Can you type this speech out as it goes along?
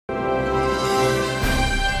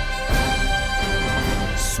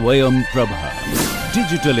Swayam Prabha.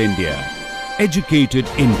 Digital India. Educated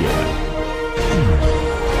India.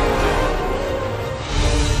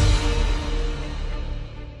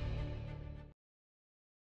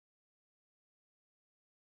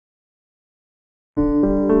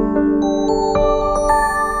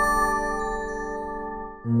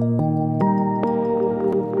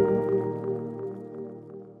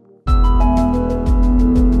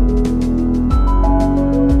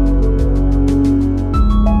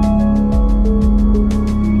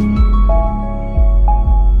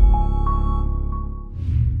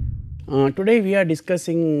 Today we are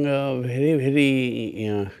discussing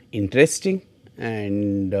very interesting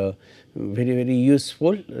and very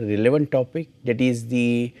useful relevant topic, that is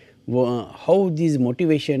the how this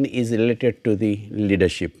motivation is related to the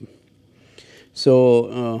leadership.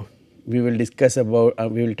 So, we will discuss about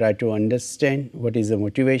we will try to understand what is the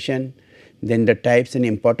motivation, then the types and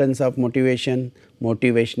importance of motivation,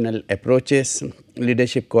 motivational approaches,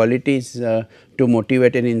 leadership qualities to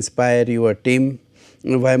motivate and inspire your team,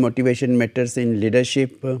 why motivation matters in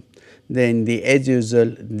leadership, then the as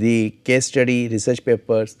usual the case study, research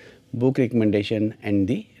papers, book recommendation and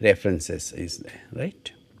the references is there,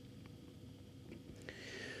 right.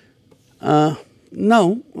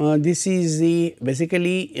 Now, this is the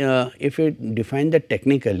basically if you define that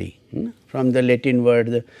technically from the Latin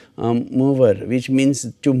word mover, which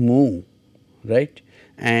means to move, right,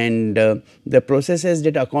 and the processes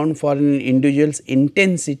that account for an individual's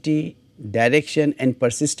intensity, direction and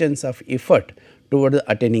persistence of effort toward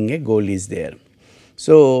attaining a goal is there.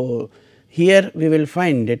 So, here we will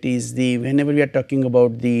find that is the whenever we are talking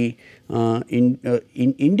about the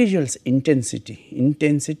individual's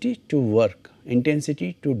intensity to work,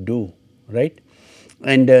 intensity to do, right,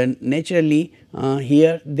 and naturally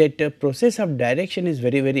here that process of direction is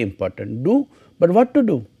very important. Do, but what to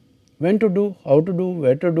do, when to do, how to do,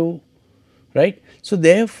 where to do, right. So,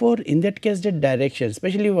 therefore, in that case the direction,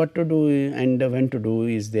 especially what to do and when to do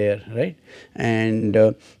is there, right, and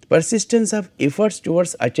persistence of efforts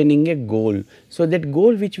towards attaining a goal. So, that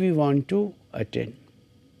goal which we want to attain.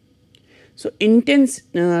 So,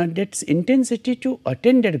 that's intensity to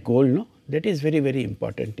attain that goal, no, that is very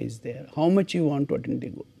important is there, how much you want to attain the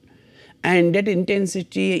goal. And that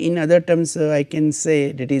intensity, in other terms I can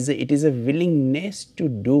say that is it is a willingness to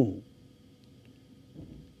do.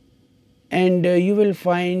 And you will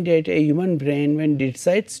find that a human brain when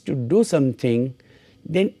decides to do something,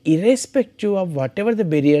 then irrespective of whatever the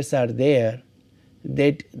barriers are there,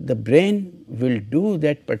 that the brain will do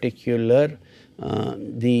that particular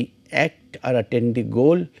the act or attain the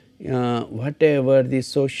goal, whatever the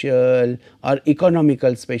social or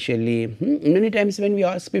economical especially. Many times when we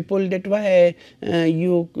ask people that why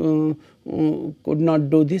you could not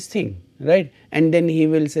do this thing, right, and then he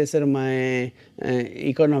will say, sir, my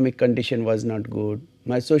economic condition was not good,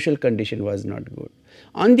 my social condition was not good.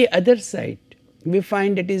 On the other side, we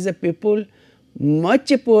find it is a people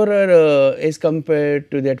much poorer as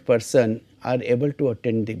compared to that person are able to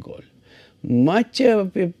attain the goal. Much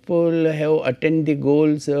people have attained the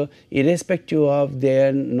goals irrespective of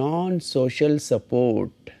their non-social support,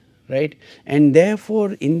 right, and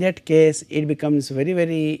therefore, in that case it becomes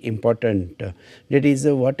very important, that is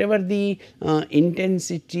whatever the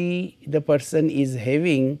intensity the person is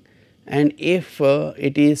having, and if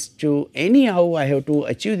it is to anyhow I have to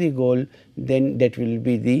achieve the goal, then that will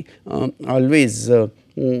be the always the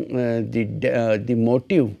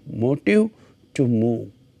motive to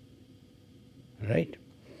move, right.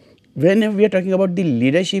 When we are talking about the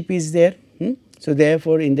leadership is there, so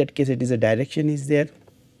therefore, in that case it is a direction is there.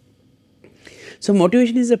 So,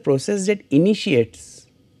 motivation is a process that initiates,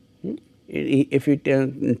 if we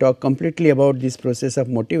talk completely about this process of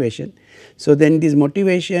motivation. So, then this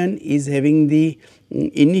motivation is having the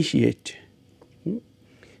initiate.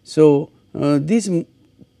 So, this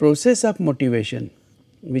process of motivation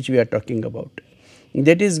which we are talking about,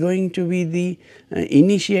 that is going to be the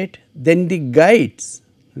initiate, then the guides,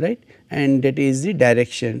 right, and that is the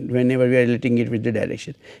direction whenever we are relating it with the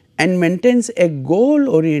direction, and maintains a goal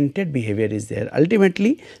oriented behavior is there.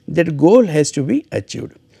 Ultimately, that goal has to be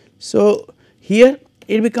achieved. So, here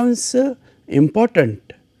it becomes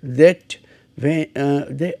important that when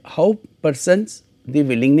how persons the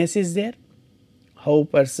willingness is there, how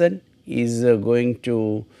person is going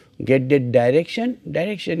to get that direction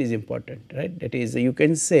is important, right. That is you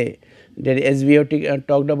can say that as we have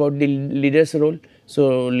talked about the leader's role.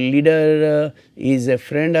 So, leader is a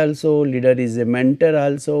friend also, leader is a mentor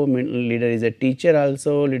also, leader is a teacher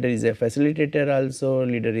also, leader is a facilitator also,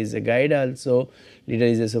 leader is a guide also, leader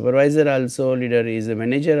is a supervisor also, leader is a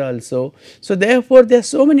manager also. So, therefore, there are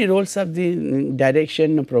so many roles of the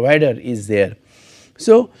direction provider is there.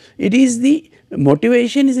 So, it is the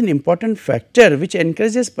motivation is an important factor which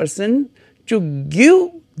encourages person to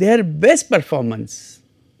give their best performance.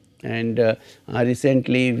 And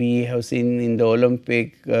recently we have seen in the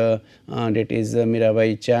Olympic that is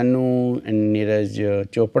Mirabai Chanu and Neeraj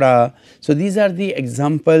Chopra. So, these are the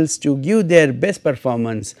examples to give their best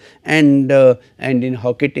performance, and in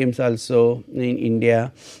hockey teams also in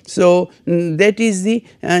India. So, that is the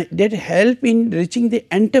that help in reaching the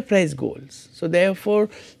enterprise goals. So, therefore,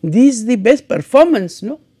 these the best performance,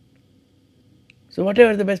 no. So,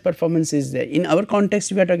 whatever the best performance is there, in our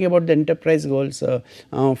context we are talking about the enterprise goals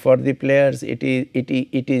for the players, it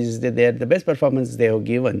is the best performance they have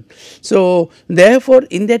given. So, therefore,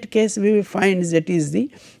 in that case we will find that is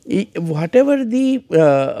the whatever the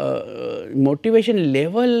motivation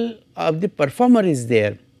level of the performer is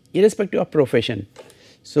there irrespective of profession.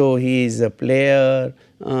 So, he is a player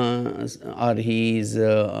or he is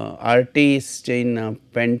artist in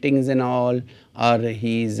paintings and all, or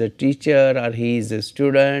he is a teacher or he is a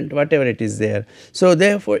student, whatever it is there. So,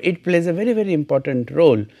 therefore, it plays a very important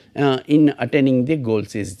role in attaining the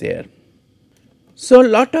goals is there. So,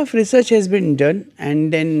 lot of research has been done,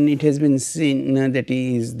 and then it has been seen that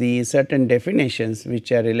is the certain definitions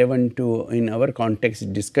which are relevant to in our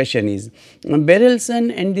context discussion is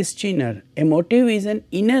Berelson and this Skinner, a motive is an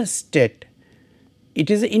inner state,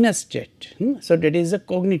 it is an inner state. So, that is a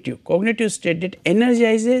cognitive state that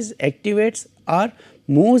energizes, activates or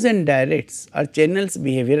moves and directs or channels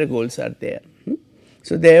behavioral goals are there.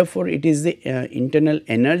 So, therefore, it is the internal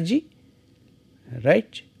energy,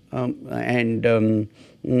 right. Energy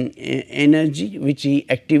which he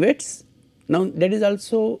activates. Now, that is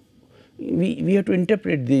also we have to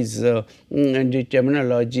interpret these the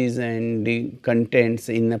terminologies and the contents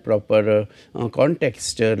in a proper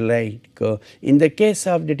context, like in the case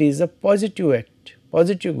of that is a positive act,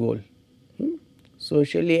 positive goal,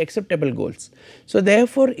 socially acceptable goals. So,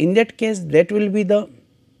 therefore, in that case that will be the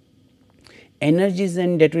energies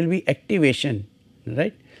and that will be activation,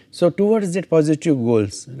 right. So, towards that positive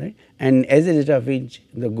goals, right, and as a result of which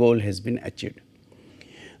the goal has been achieved.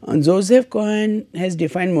 Joseph Cohen has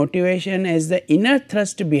defined motivation as the inner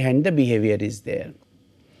thrust behind the behavior is there.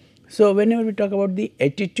 So, whenever we talk about the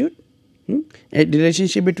attitude, a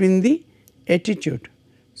relationship between the attitude.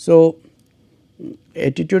 So,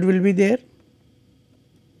 attitude will be there,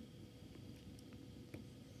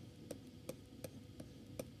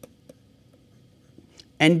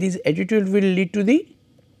 and this attitude will lead to the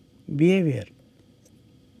behavior.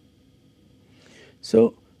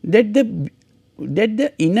 So, that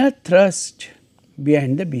the inner thrust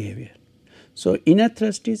behind the behavior. So, inner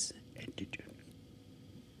thrust is attitude,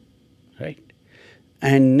 right,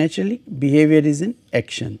 and naturally behavior is an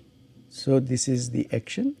action. So, this is the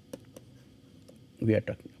action we are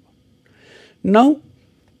talking about. Now,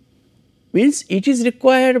 means it is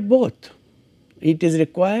required both, it is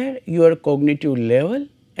required your cognitive level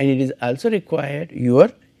and it is also required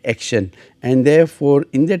your action, and therefore,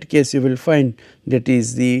 in that case you will find that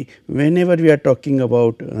is the whenever we are talking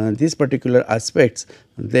about these particular aspects,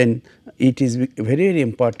 then it is very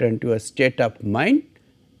important your state of mind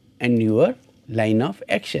and your line of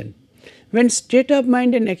action. When state of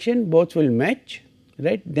mind and action both will match,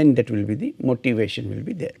 right, then that will be the motivation will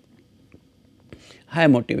be there. High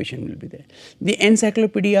motivation will be there. The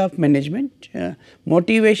Encyclopedia of Management,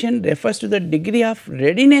 motivation refers to the degree of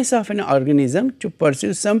readiness of an organism to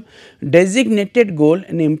pursue some designated goal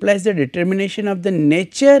and implies the determination of the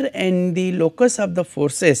nature and the locus of the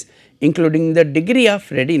forces, including the degree of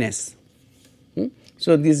readiness.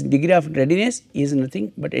 So, this degree of readiness is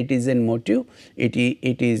nothing but it is a motive, it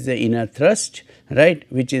is the inner thrust, right,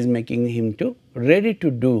 which is making him to ready to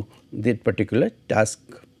do that particular task.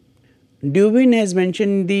 Dubin has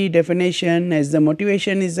mentioned the definition as the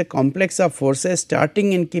motivation is a complex of forces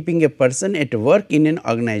starting and keeping a person at work in an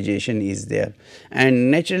organization is there,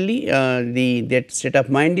 and naturally that state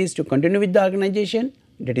of mind is to continue with the organization,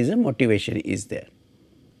 that is a motivation is there.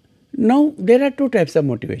 Now, there are two types of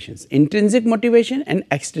motivations, intrinsic motivation and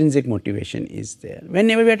extrinsic motivation is there.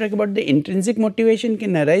 Whenever we are talking about the intrinsic motivation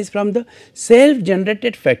can arise from the self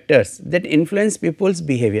generated factors that influence people's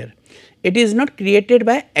behavior. It is not created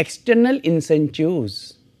by external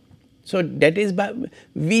incentives. So, that is by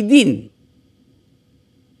within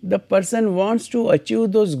the person wants to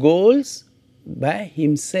achieve those goals by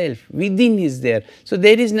himself, within is there. So,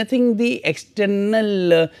 there is nothing the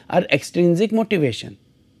external or extrinsic motivation.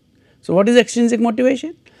 So, what is extrinsic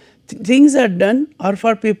motivation? Things are done or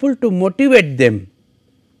for people to motivate them.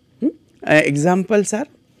 Examples are,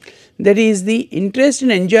 there is the interest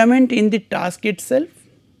and enjoyment in the task itself,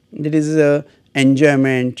 that is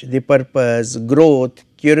enjoyment, the purpose, growth,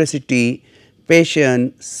 curiosity,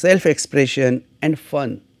 passion, self expression and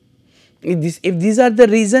fun. If these are the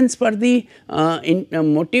reasons for the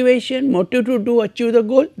motive to achieve the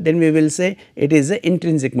goal, then we will say it is a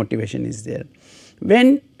intrinsic motivation is there.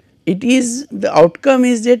 When it is the outcome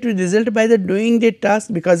is there to result by the doing the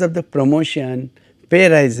task because of the promotion, pay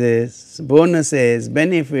rises, bonuses,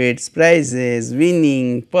 benefits, prizes,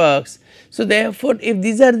 winning, perks. So, therefore, if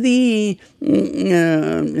these are the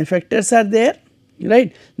factors are there,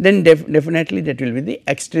 right, then definitely that will be the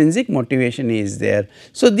extrinsic motivation is there.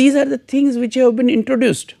 So, these are the things which have been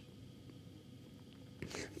introduced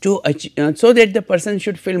to achieve, so that the person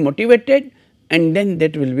should feel motivated, and then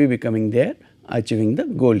that will be becoming there, achieving the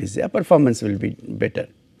goal is there, performance will be better.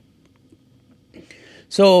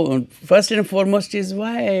 So, first and foremost is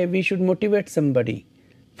why we should motivate somebody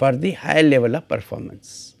for the high level of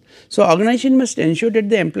performance. So, organization must ensure that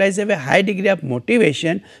the employees have a high degree of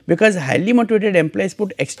motivation, because highly motivated employees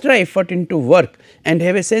put extra effort into work and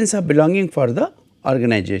have a sense of belonging for the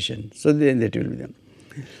organization. So, then that will be done.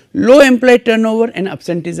 Low employee turnover and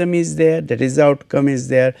absenteeism is there, that is the outcome is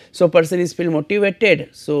there. So, person is feel motivated,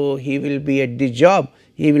 so he will be at the job,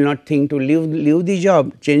 he will not think to leave the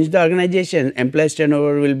job, change the organization, employees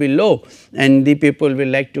turnover will be low and the people will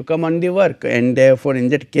like to come on the work, and therefore, in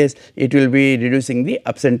that case it will be reducing the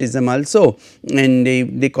absenteeism also, and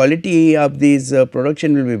the quality of these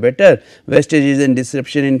production will be better, wastages and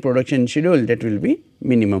disruption in production schedule, that will be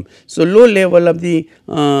minimum. So, low level of the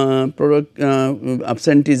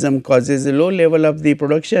absenteeism causes a low level of the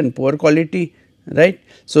production, poor quality, right.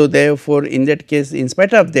 So, therefore, in that case, in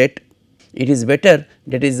spite of that, it is better,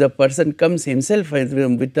 that is the person comes himself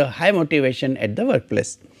with a high motivation at the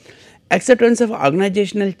workplace. Acceptance of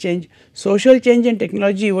organizational change, social change and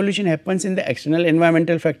technology evolution happens in the external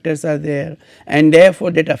environmental factors are there, and therefore,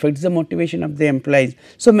 that affects the motivation of the employees.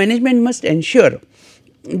 So, management must ensure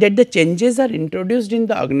that the changes are introduced in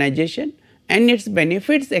the organization and its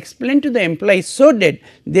benefits explained to the employees, so that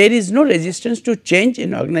there is no resistance to change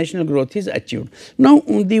and organizational growth is achieved. Now,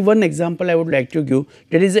 the one example I would like to give,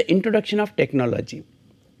 that is the introduction of technology,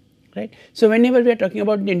 right. So, whenever we are talking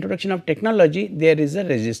about the introduction of technology, there is a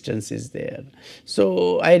resistance is there.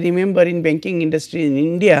 So, I remember in banking industry in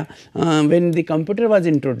India, when the computer was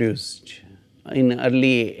introduced in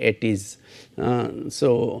early 80s,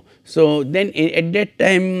 so then at that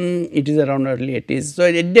time it is around early 80s. So,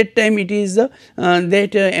 at that time it is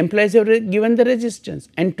that employees have given the resistance,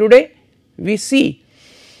 and today we see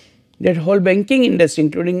that whole banking industry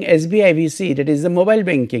including SBI we see, that is the mobile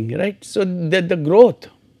banking, right. So, the growth,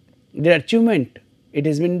 the achievement, it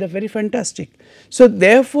has been very fantastic. So,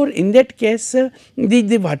 therefore, in that case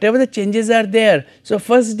the whatever the changes are there, so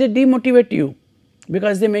first they demotivate you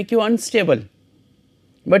because they make you unstable,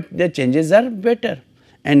 but the changes are better,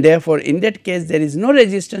 and therefore, in that case there is no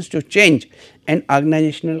resistance to change and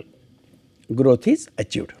organizational growth is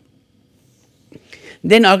achieved.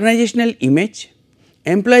 Then organizational image,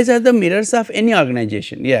 employees are the mirrors of any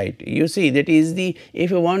organization, right. You see, that is the, if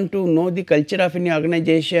you want to know the culture of any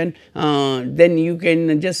organization, then you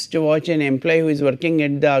can just watch an employee who is working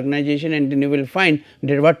at the organization, and then you will find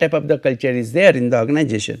that what type of the culture is there in the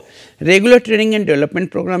organization. Regular training and development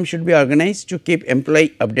program should be organized to keep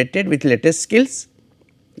employee updated with latest skills,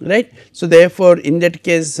 right. So, therefore, in that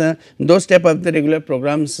case those type of the regular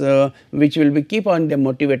programs which will be keep on them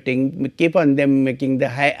motivating, keep on them making the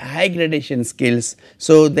high gradation skills.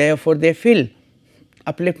 So, therefore, they feel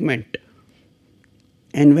upliftment,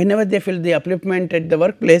 and whenever they feel the upliftment at the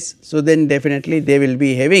workplace, so then definitely they will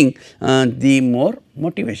be having the more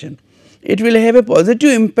motivation. It will have a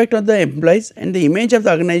positive impact on the employees, and the image of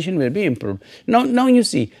the organization will be improved. Now you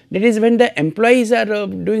see, that is when the employees are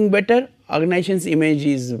doing better, organization's image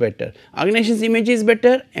is better. Organization's image is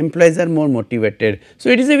better, employees are more motivated. So,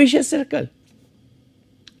 it is a vicious circle.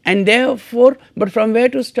 And therefore, but from where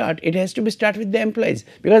to start? It has to be start with the employees,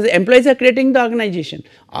 because the employees are creating the organization.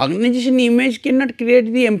 Organization image cannot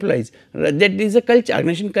create the employees, that is a culture,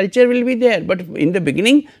 organization culture will be there, but in the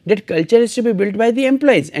beginning that culture is to be built by the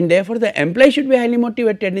employees, and therefore, the employee should be highly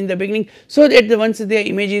motivated in the beginning, so that once the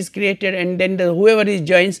image is created and then whoever is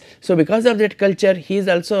joins, so because of that culture he is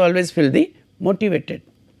also always feel the motivated.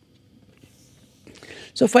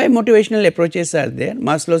 So, 5 motivational approaches are there.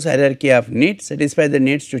 Maslow's hierarchy of needs: satisfy the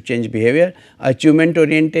needs to change behavior, achievement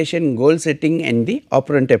orientation, goal setting, and the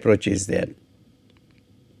operant approach is there.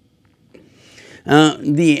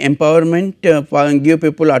 The empowerment, give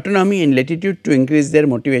people autonomy and latitude to increase their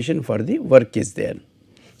motivation for the work is there.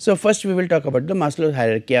 So, first we will talk about the Maslow's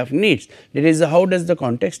hierarchy of needs, that is how does the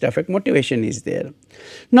context affect motivation is there.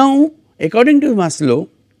 Now, according to Maslow,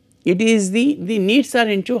 it is the needs are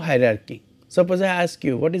into hierarchy. Suppose I ask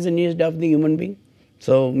you what is the need of the human being?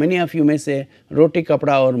 So, many of you may say roti,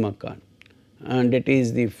 kapda or makan, and that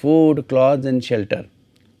is the food, clothes and shelter,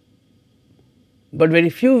 but very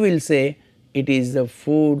few will say it is the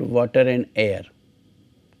food, water and air.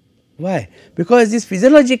 Why? Because these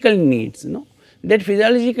physiological needs, that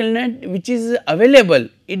physiological need which is available,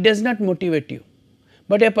 it does not motivate you.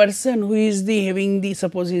 But a person who is having the,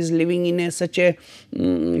 suppose he is living in such a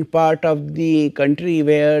part of the country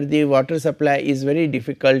where the water supply is very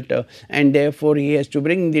difficult and therefore, he has to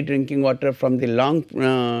bring the drinking water from the long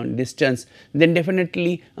distance, then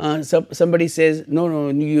definitely somebody says no,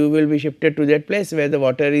 you will be shifted to that place where the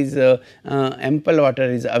water is ample water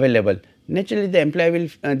is available. Naturally, the employee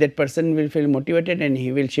will that person will feel motivated and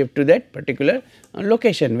he will shift to that particular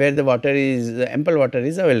location where the water is ample water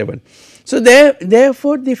is available. So,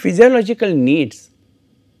 therefore, the physiological needs,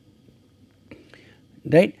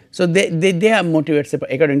 right. So, they are motivated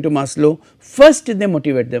according to Maslow. First they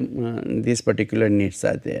motivate them, these particular needs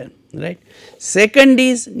are there, right. Second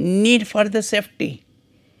is need for the safety.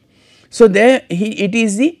 So, it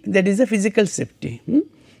is that is the physical safety.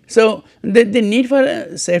 So, the need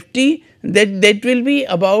for safety that will be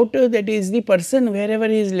about that is the person wherever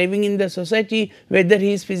he is living in the society, whether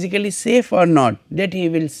he is physically safe or not, that he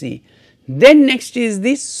will see. Then next is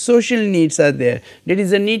the social needs are there, that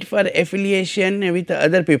is the need for affiliation with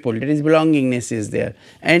other people, that is belongingness is there,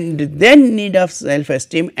 and then need of self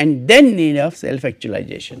esteem and then need of self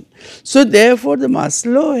actualization. So, therefore, the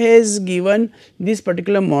Maslow has given this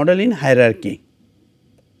particular model in hierarchy.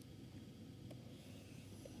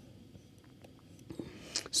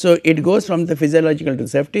 So, it goes from the physiological to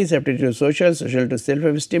safety, safety to social, social to self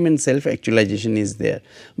esteem and self actualization is there.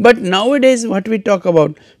 But nowadays what we talk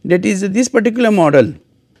about, that is this particular model,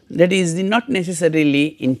 that is not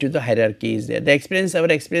necessarily into the hierarchy is there. The experience, our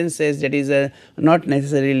experience says that is not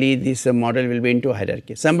necessarily this model will be into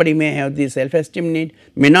hierarchy. Somebody may have the self esteem need,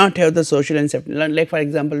 may not have the social and safety, like for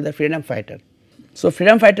example, the freedom fighter. So,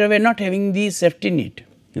 freedom fighter were not having the safety need,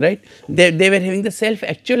 right, they were having the self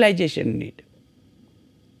actualization need.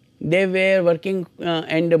 They were working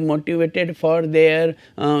and motivated for their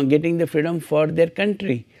getting the freedom for their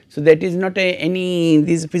country. So, that is not any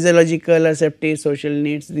these physiological or safety social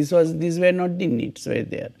needs, these were not the needs were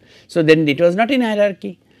there. So, then it was not in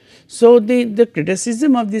hierarchy. So, the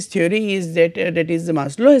criticism of this theory is that that is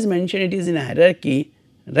Maslow has mentioned it is in hierarchy,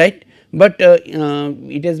 right, but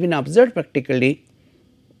it has been observed practically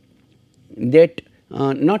that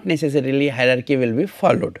not necessarily hierarchy will be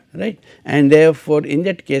followed, right, and therefore, in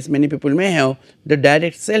that case many people may have the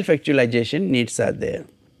direct self actualization needs are there.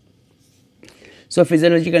 So,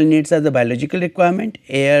 physiological needs are the biological requirement: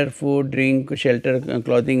 air, food, drink, shelter,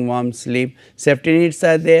 clothing, warmth, sleep. Safety needs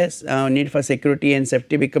are there, need for security and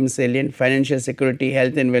safety becomes salient: financial security,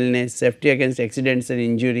 health and wellness, safety against accidents and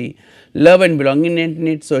injury. Love and belonging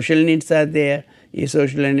needs, social needs are there.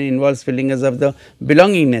 Social and involves feelings of the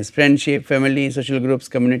belongingness, friendship, family, social groups,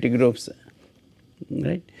 community groups,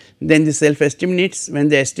 right. Then the self esteem needs, when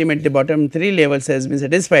the esteem at the bottom 3 levels has been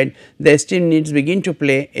satisfied, the esteem needs begin to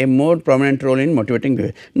play a more prominent role in motivating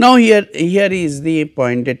behavior. Now, here is the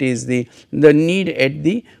point, that is the need at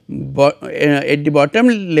the bottom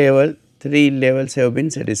level 3 levels have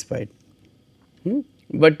been satisfied.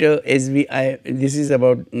 But as this is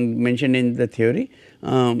about mentioned in the theory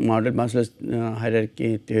model, Maslow's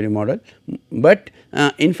hierarchy theory model, but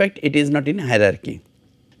in fact it is not in hierarchy.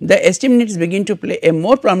 The esteem needs begin to play a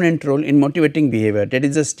more prominent role in motivating behavior, that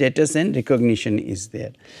is the status and recognition is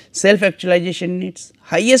there. Self actualization needs,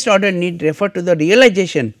 highest order need refer to the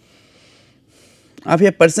realization of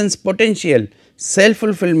a person's potential, self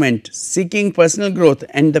fulfillment, seeking personal growth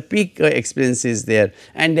and the peak experience is there,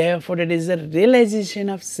 and therefore, it is a realization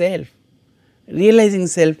of self, realizing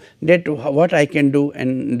self, that what I can do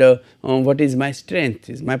and what is my strength,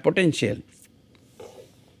 is my potential.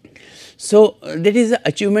 So, that is the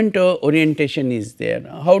achievement orientation is there.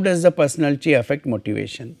 How does the personality affect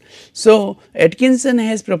motivation? So, Atkinson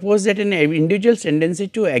has proposed that an individual's tendency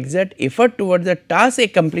to exert effort towards the task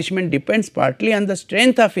accomplishment depends partly on the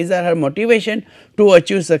strength of his or her motivation to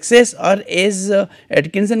achieve success, or as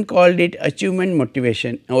Atkinson called it, achievement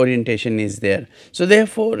motivation orientation is there. So,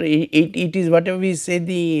 therefore, it is whatever we say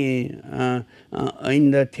the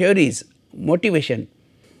in the theories motivation,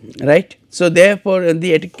 right. So, therefore,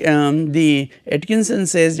 the Atkinson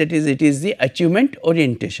says that it is the achievement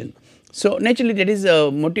orientation. So, naturally that is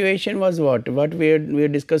motivation was what we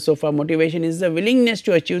discussed so far. Motivation is the willingness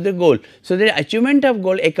to achieve the goal. So, the achievement of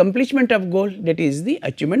goal, accomplishment of goal, that is the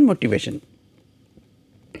achievement motivation.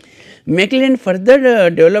 McLean further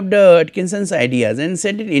developed Atkinson's ideas and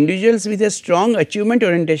said that individuals with a strong achievement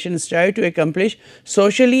orientation strive to accomplish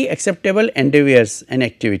socially acceptable endeavors and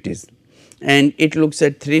activities. And it looks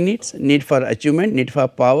at three needs: need for achievement, need for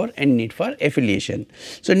power, and need for affiliation.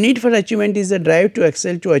 So, need for achievement is the drive to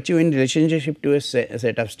excel, to achieve in relationship to a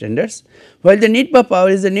set of standards, while the need for power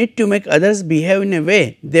is the need to make others behave in a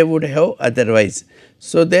way they would have otherwise.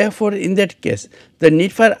 So, therefore, in that case the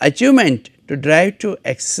need for achievement to drive to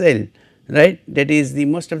excel, right, that is the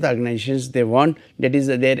most of the organizations they want, that is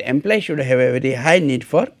their employees should have a very high need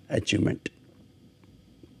for achievement.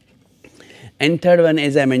 And third one,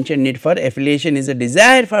 as I mentioned, need for affiliation is a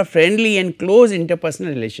desire for friendly and close interpersonal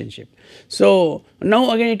relationship. So,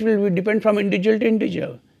 now again it will depend from individual to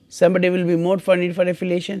individual. Somebody will be more for need for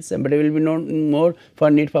affiliation, somebody will be more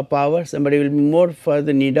for need for power, somebody will be more for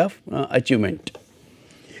the need of achievement.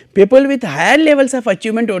 People with higher levels of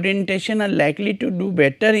achievement orientation are likely to do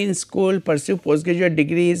better in school, pursue postgraduate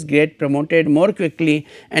degrees, get promoted more quickly,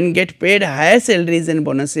 and get paid higher salaries and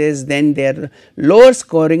bonuses than their lower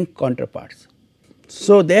scoring counterparts.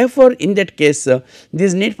 So, therefore, in that case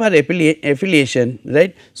this need for affiliation,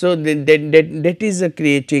 right. So, that is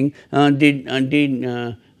creating the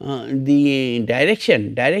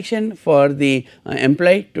direction for the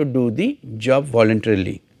employee to do the job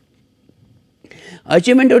voluntarily.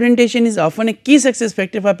 Achievement orientation is often a key success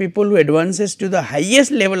factor for people who advances to the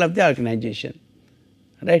highest level of the organization,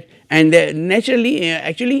 right. And naturally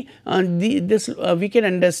actually this we can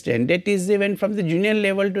understand that is even from the junior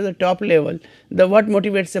level to the top level, the what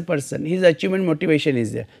motivates a person, his achievement motivation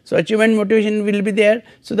is there. So, achievement motivation will be there.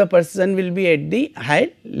 So, the person will be at the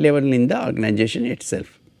high level in the organization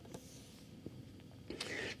itself.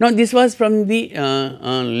 Now, this was from the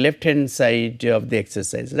left hand side of the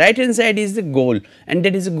exercise. Right hand side is the goal, and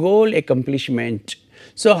that is goal accomplishment.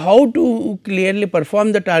 So, how to clearly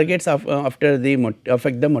perform the targets after the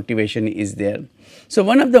affect the motivation is there. So,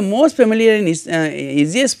 one of the most familiar and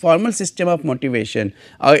easiest formal system of motivation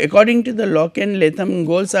according to the Locke and Latham,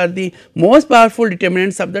 goals are the most powerful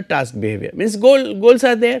determinants of the task behavior. Means goals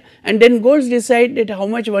are there, and then goals decide that how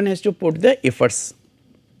much one has to put the efforts.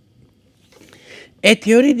 A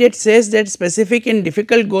theory that says that specific and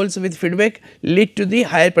difficult goals with feedback lead to the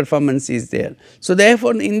higher performance is there. So,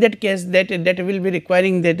 therefore, in that case that will be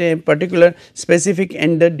requiring that a particular specific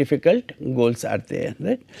and the difficult goals are there,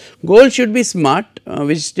 right. Goal should be SMART,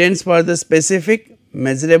 which stands for the specific,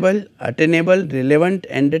 measurable, attainable, relevant,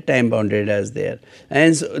 and the time bounded as there.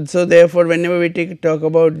 And so therefore, whenever we talk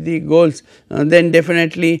about the goals, then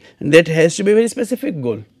definitely that has to be very specific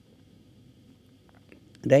goal,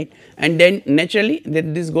 right. And then naturally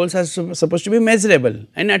that these goals are supposed to be measurable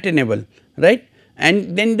and attainable, right.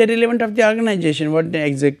 And then the relevant of the organization, what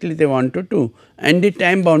exactly they want to do, and the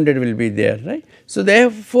time bounded will be there, right. So,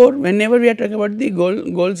 therefore, whenever we are talking about the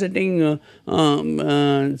goal setting,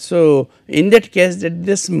 so in that case that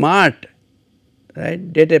the SMART,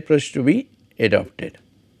 right, that approach to be adopted.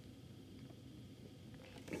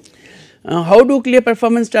 How do clear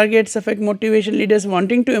performance targets affect motivation? Leaders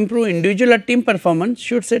wanting to improve individual or team performance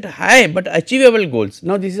should set high but achievable goals.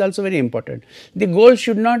 Now, this is also very important. The goal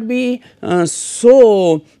should not be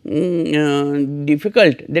so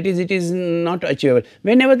difficult, that is it is not achievable.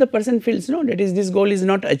 Whenever the person feels no, that is this goal is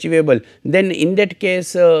not achievable, then in that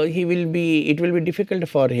case it will be difficult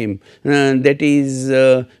for him, that is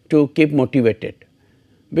to keep motivated,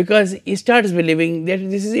 because he starts believing that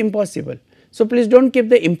this is impossible. So, please do not keep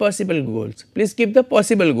the impossible goals, please keep the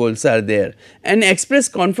possible goals are there, and express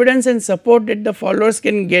confidence and support that the followers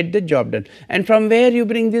can get the job done. And from where you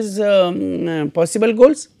bring these possible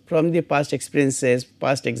goals? From the past experiences,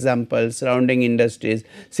 past examples, surrounding industries,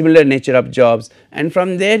 similar nature of jobs, and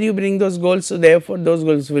from there you bring those goals. So, therefore, those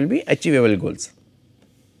goals will be achievable goals.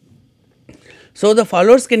 So, the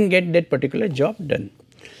followers can get that particular job done.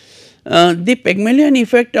 The Pygmalion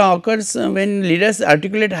effect occurs when leaders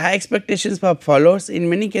articulate high expectations for followers. In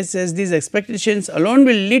many cases, these expectations alone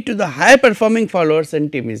will lead to the high performing followers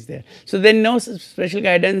and team is there. So, then no special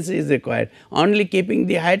guidance is required, only keeping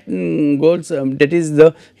the high goals, that is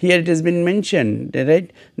the, here it has been mentioned,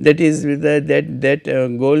 right, that is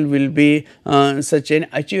that goal will be such an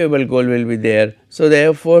achievable goal will be there. So,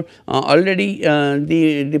 therefore, already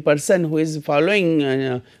the person who is following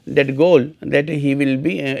that goal, that he will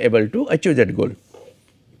be able to achieve that goal.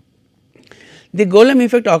 The golem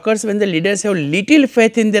effect occurs when the leaders have little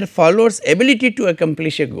faith in their followers' ability to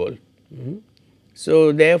accomplish a goal.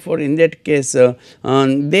 So, therefore, in that case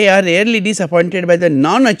they are rarely disappointed by the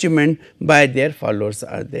non-achievement by their followers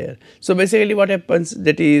are there. So, basically what happens,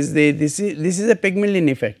 that is this is a Pygmalion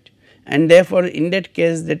effect, and therefore, in that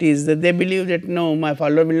case, that is that they believe that no, my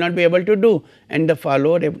follower will not be able to do, and the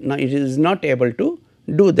follower it is not able to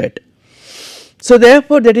do that. So,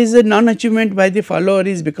 therefore, that is a non-achievement by the follower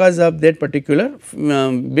is because of that particular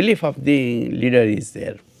belief of the leader is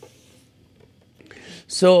there.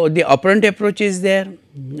 So, the operant approach is there,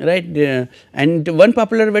 right, and one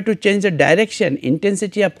popular way to change the direction,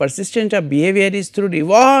 intensity or persistence of behavior is through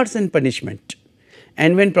rewards and punishment.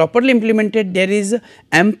 And when properly implemented, there is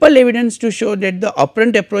ample evidence to show that the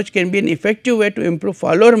operant approach can be an effective way to improve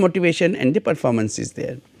follower motivation and the performance is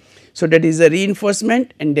there. So, that is a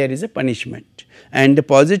reinforcement and there is a punishment, and the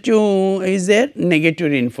positive is there, negative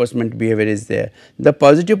reinforcement behavior is there, the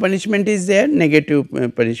positive punishment is there, negative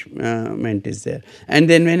punishment is there. And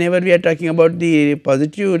then whenever we are talking about the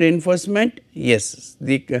positive reinforcement, yes,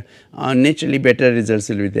 the naturally better results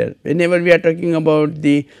will be there. Whenever we are talking about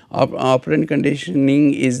the operant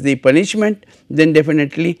conditioning is the punishment, then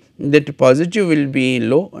definitely that positive will be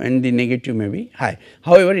low and the negative may be high.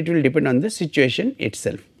 However, it will depend on the situation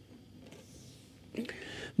itself.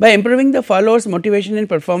 By improving the followers motivation and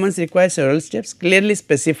performance requires several steps. Clearly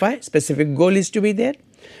specify, specific goal is to be there.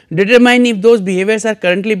 Determine if those behaviors are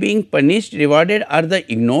currently being punished, rewarded or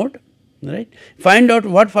the ignored, right. Find out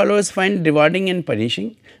what followers find rewarding and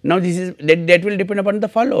punishing. Now, this is that will depend upon the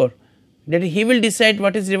follower, that he will decide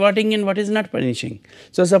what is rewarding and what is not punishing.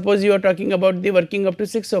 So, suppose you are talking about the working up to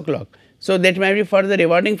 6 o'clock. So, that may be for the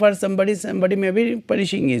rewarding for somebody, somebody may be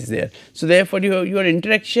punishing is there. So, therefore, your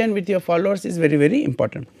interaction with your followers is very, very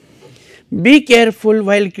important. Be careful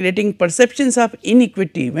while creating perceptions of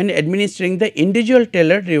inequity when administering the individual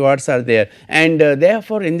tailored rewards are there, and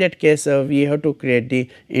therefore, in that case we have to create the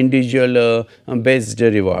individual based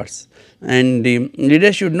rewards. And the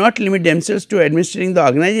leaders should not limit themselves to administering the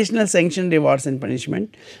organizational sanctioned rewards and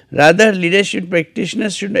punishment. Rather, leadership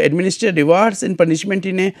practitioners should administer rewards and punishment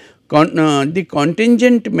in a the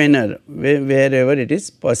contingent manner wherever it is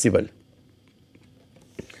possible.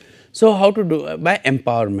 So, how to do? By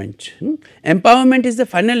empowerment. Empowerment is the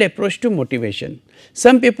final approach to motivation.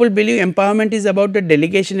 Some people believe empowerment is about the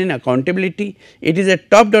delegation and accountability. It is a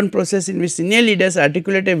top down process in which senior leaders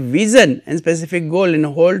articulate a vision and specific goal and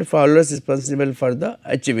hold followers responsible for the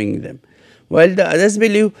achieving them. While the others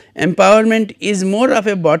believe empowerment is more of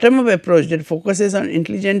a bottom up approach that focuses on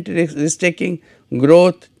intelligent risk taking,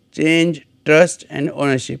 growth, change, trust and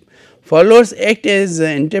ownership. Followers act as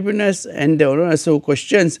entrepreneurs and the owners who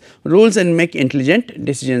questions rules and make intelligent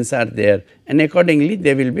decisions are there, and accordingly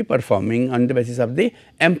they will be performing on the basis of the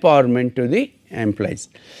empowerment to the employees.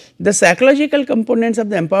 The psychological components of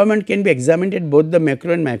the empowerment can be examined at both the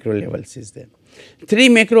macro and micro levels is there. Three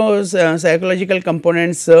macro psychological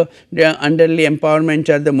components under the empowerment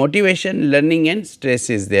are the motivation, learning and stress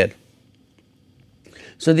is there.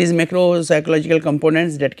 So, these macro psychological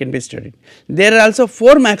components that can be studied. There are also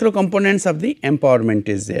 4 macro components of the empowerment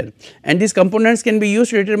is there, and these components can be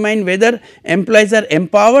used to determine whether employees are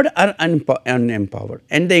empowered or unempowered,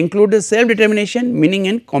 and they include the self determination, meaning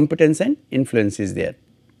and competence and influence is there.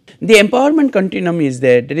 The empowerment continuum is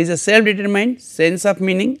there, there is a self determined, sense of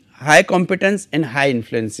meaning, high competence and high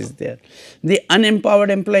influence is there. The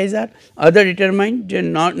unempowered employees are other determined, they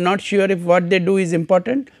are not sure if what they do is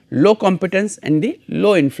important, low competence and the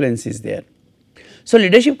low influence is there. So,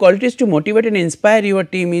 leadership qualities to motivate and inspire your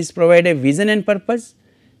team is provide a vision and purpose,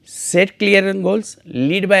 set clear goals,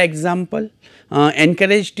 lead by example,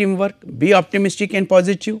 encourage teamwork, be optimistic and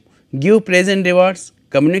positive, give praise and rewards,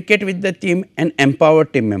 communicate with the team and empower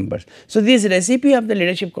team members. So, this recipe of the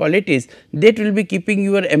leadership qualities that will be keeping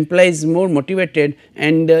your employees more motivated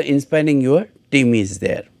and inspiring your team is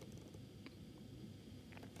there.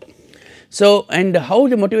 So, and how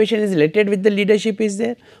the motivation is related with the leadership is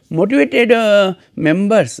there. Motivated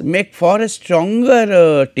members make for a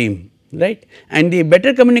stronger team, right, and the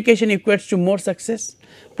better communication equates to more success.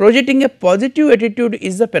 Projecting a positive attitude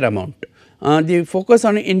is the paramount. the focus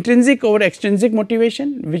on intrinsic over extrinsic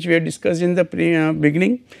motivation, which we have discussed in the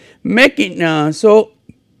beginning. So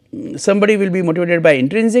somebody will be motivated by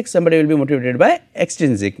intrinsic, somebody will be motivated by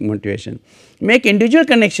extrinsic motivation. Make individual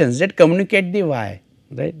connections that communicate the why,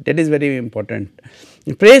 right, that is very important.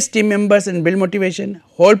 Praise team members and build motivation,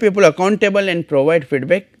 hold people accountable and provide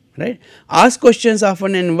feedback, right. Ask questions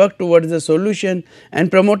often and work towards the solution,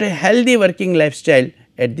 and promote a healthy working lifestyle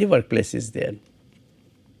at the workplace is there.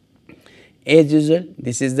 As usual,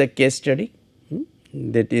 this is the case study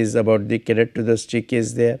that is about the carrot to the stick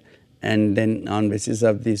is there, and then on basis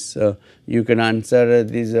of this you can answer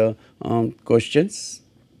these questions.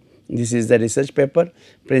 This is the research paper,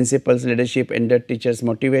 principles, leadership and the teachers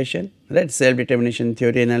motivation, right. Self determination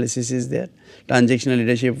theory analysis is there, transactional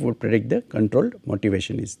leadership would predict the controlled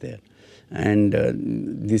motivation is there, and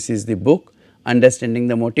this is the book, understanding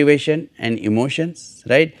the motivation and emotions,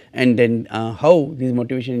 right, and then how these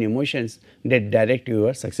motivation and emotions that direct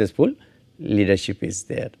your successful leadership is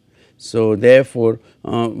there. So, therefore,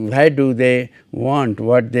 why do they want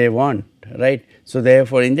what they want, right. So,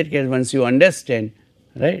 therefore, in that case once you understand,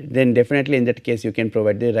 right, then definitely in that case you can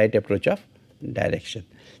provide the right approach of direction.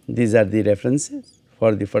 These are the references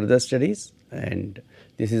for the further studies, and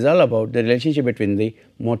this is all about the relationship between the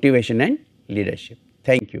motivation and leadership.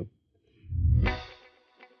 Thank you.